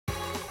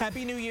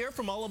Happy New Year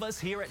from all of us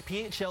here at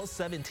PHL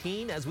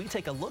 17 as we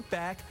take a look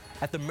back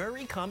at the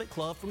Murray Comic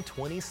Club from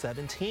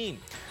 2017.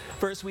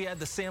 First, we had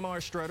the Samar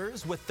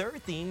Strutters with their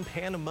theme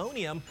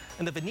Pandemonium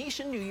and the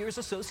Venetian New Year's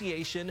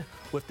Association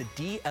with the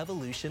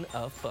De-Evolution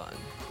of Fun.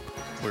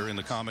 We're in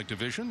the comic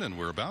division, and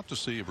we're about to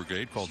see a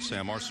brigade called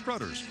Samar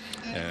Strutters.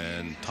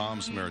 And Tom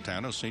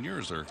Samaritano, Sr.,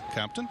 is their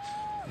captain.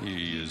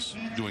 He is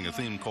doing a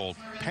theme called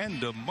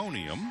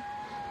Pandemonium,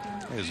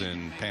 as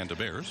in panda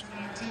bears.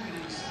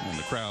 And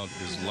the crowd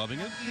is loving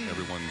it.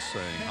 Everyone's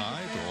saying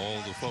hi to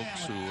all the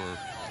folks who are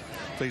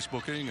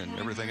Facebooking and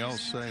everything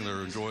else, saying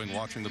they're enjoying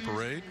watching the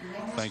parade.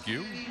 Thank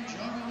you.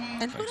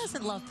 And who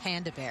doesn't love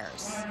panda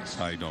bears?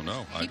 I don't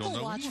know. I don't know.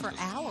 People watch for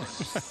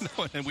hours.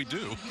 No, and we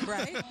do.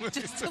 Right?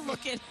 Just to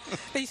look at,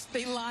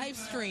 they live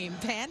stream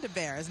panda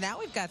bears. Now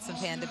we've got some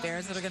panda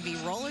bears that are going to be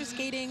roller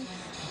skating,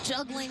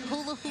 juggling,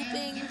 hula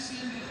hooping.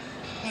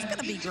 It's going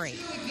to be great.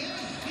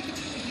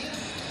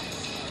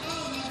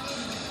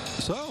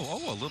 So,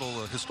 a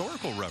little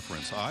historical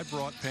reference. I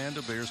brought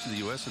panda bears to the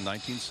U.S. in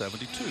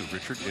 1972.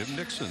 Richard M.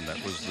 Nixon.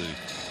 That was the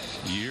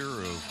year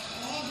of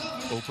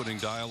opening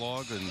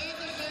dialogue and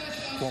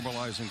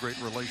formalizing great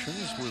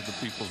relations with the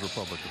People's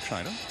Republic of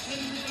China.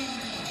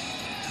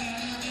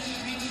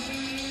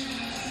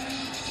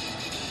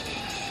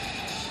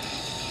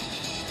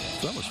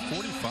 So that was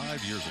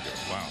 45 years ago.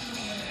 Wow.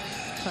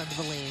 Hard to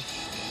believe.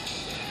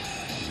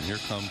 And here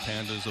come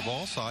pandas of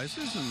all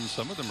sizes, and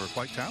some of them are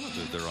quite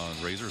talented. They're on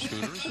razor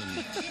scooters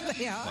and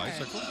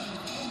bicycles.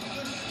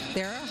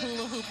 There are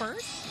hula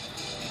hoopers.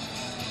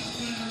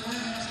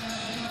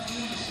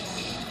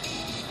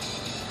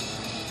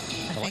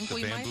 I like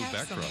the bamboo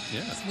backdrop.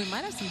 We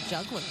might have some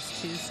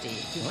jugglers too,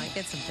 Steve. We might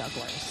get some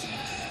jugglers.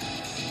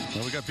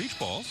 Well, we got beach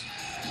balls.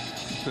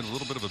 It's been a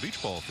little bit of a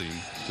beach ball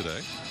theme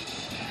today.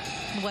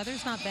 The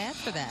weather's not bad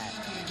for that.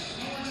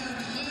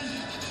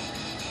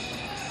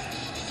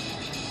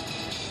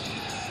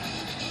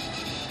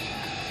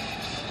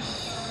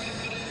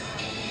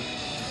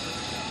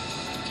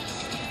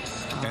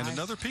 And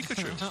another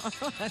Pikachu.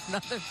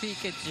 Another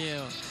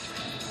Pikachu.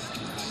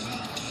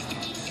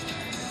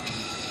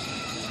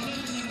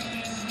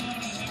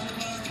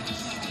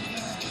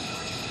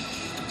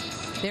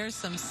 There's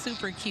some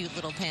super cute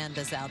little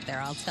pandas out there,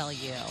 I'll tell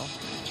you.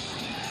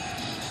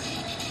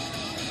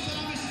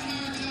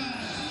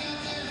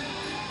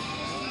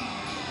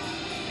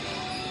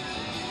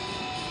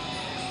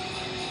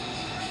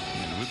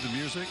 And with the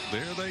music,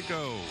 there they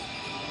go.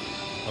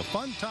 A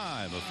fun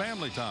time, a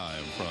family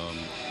time from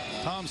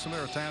Tom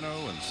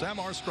Samaritano and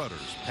Samar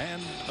Strutters,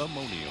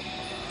 Pandemonium.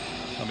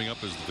 Coming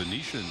up is the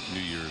Venetian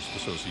New Year's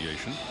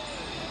Association.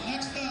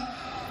 Next up.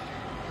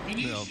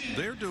 Now,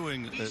 they're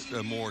doing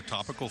a more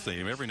topical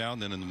theme. Every now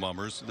and then in the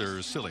Mummers,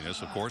 there's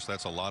silliness, of course.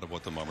 That's a lot of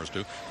what the Mummers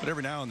do. But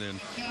every now and then,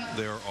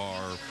 there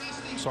are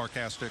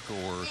sarcastic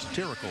or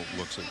satirical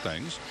looks at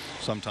things.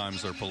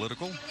 Sometimes they're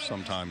political.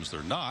 Sometimes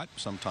they're not.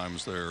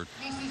 Sometimes they're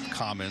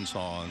comments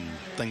on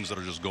things that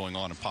are just going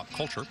on in pop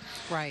culture.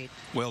 Right.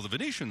 Well, the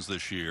Venetians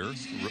this year,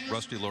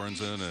 Rusty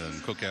Lorenzen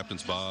and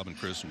co-captains Bob and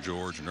Chris and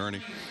George and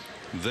Ernie,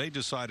 they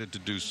decided to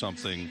do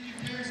something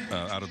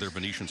out of their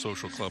Venetian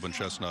Social Club in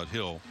Chestnut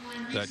Hill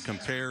that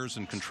compares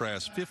and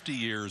contrasts 50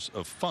 years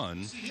of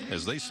fun,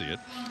 as they see it,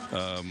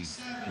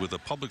 with a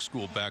public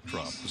school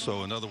backdrop.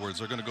 So, in other words,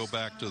 they're going to go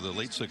back to the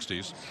late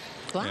 60s.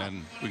 Wow.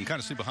 And we can kind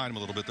of see behind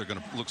them a little bit.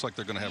 Looks like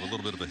they're going to have a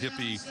little bit of a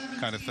hippie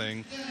kind of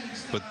thing.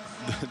 But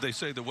they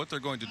say that what they're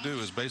going to do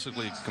is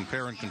basically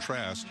compare and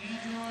contrast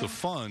the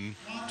fun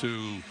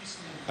to,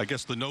 I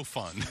guess, the no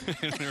fun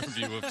in their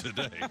view of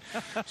today.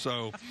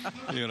 So,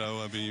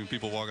 I mean,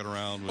 people walking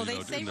around. Well,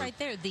 they say right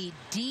there, the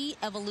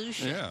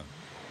de-evolution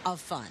of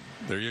fun.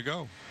 There you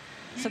go.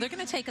 So they're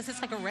going to take us,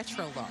 it's like a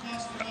retro look.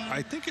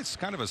 I think it's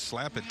kind of a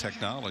slap at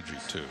technology,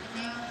 too.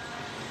 On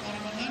a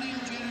millennial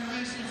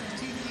generation from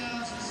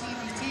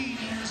 2017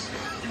 years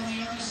on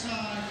the other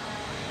side,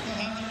 they'll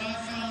have their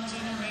iPhones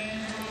in their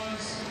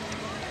Androids.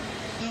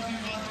 They'll be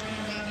wandering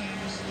around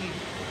aimlessly.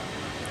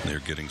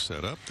 They're getting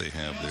set up. They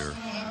have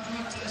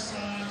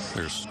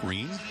their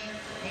screen.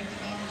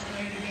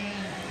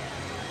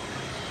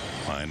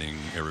 Lining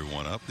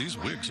everyone up. These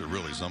wigs are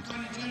really something.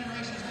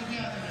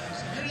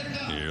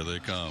 Here they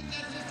come.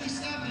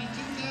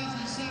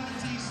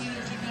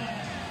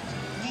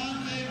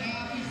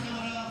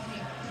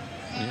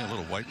 Yeah, a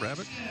little white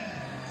rabbit.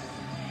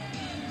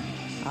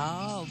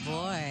 Oh,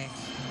 boy.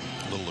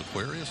 A little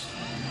Aquarius.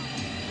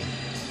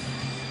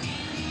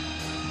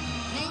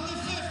 Oh,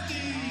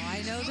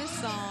 I know this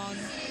song.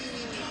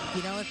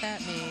 You know what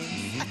that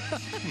means.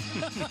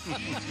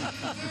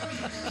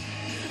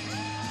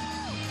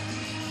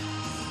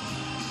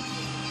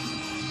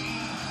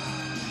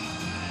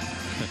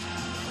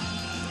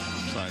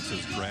 Sign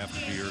says draft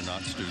beer,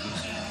 not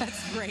students.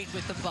 That's great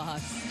with the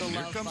bus. The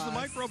Here love comes bus. the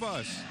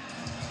microbus.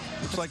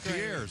 Looks like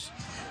Pierre's.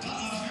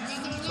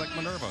 Looks like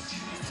Minerva.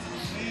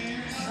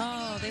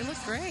 Oh, they look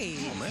great.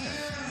 Oh, man.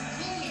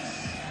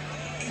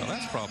 Well,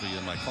 that's probably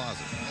in my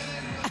closet.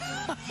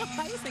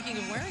 I was thinking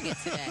of wearing it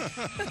today.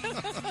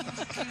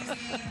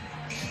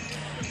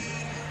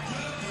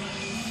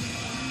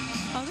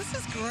 Oh, this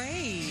is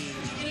great.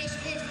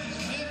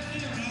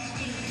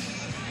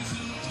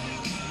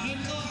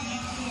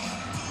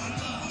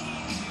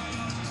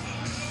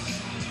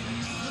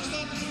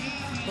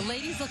 The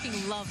lady's looking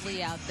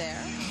lovely out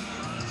there.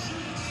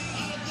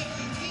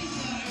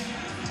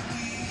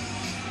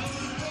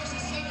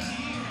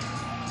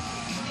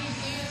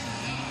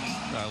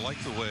 I like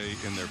the way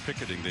in their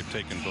picketing they've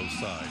taken both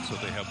sides. So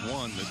they have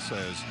one that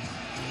says,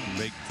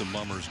 make the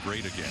mummers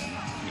great again,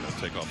 you know,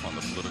 take off on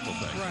the political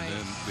thing. Right. And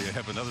then they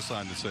have another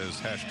sign that says,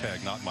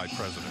 hashtag not my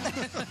president.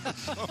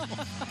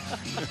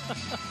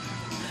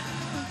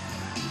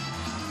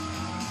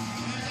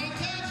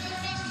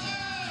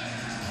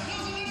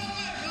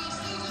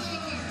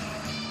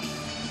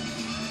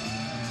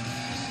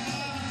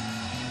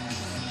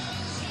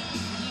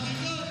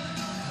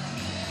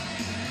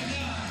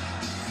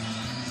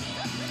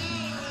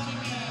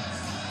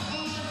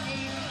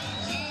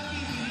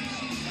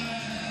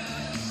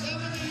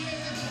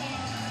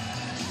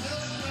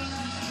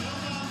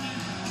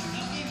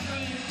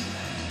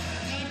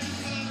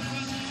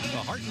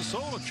 The heart and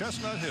soul of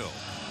Chestnut Hill,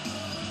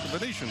 the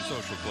Venetian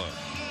Social Club.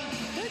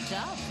 Good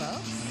job,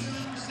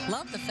 folks.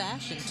 Love the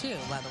fashion, too,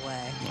 by the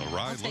way. All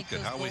right, I'll take look at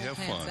those how we gold have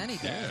pants fun. any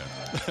day.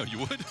 Yeah. You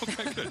would?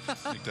 Okay, good.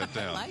 Take that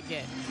down. I like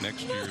it.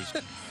 Next year's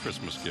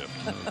Christmas gift.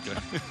 Okay.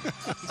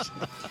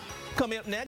 Coming up next.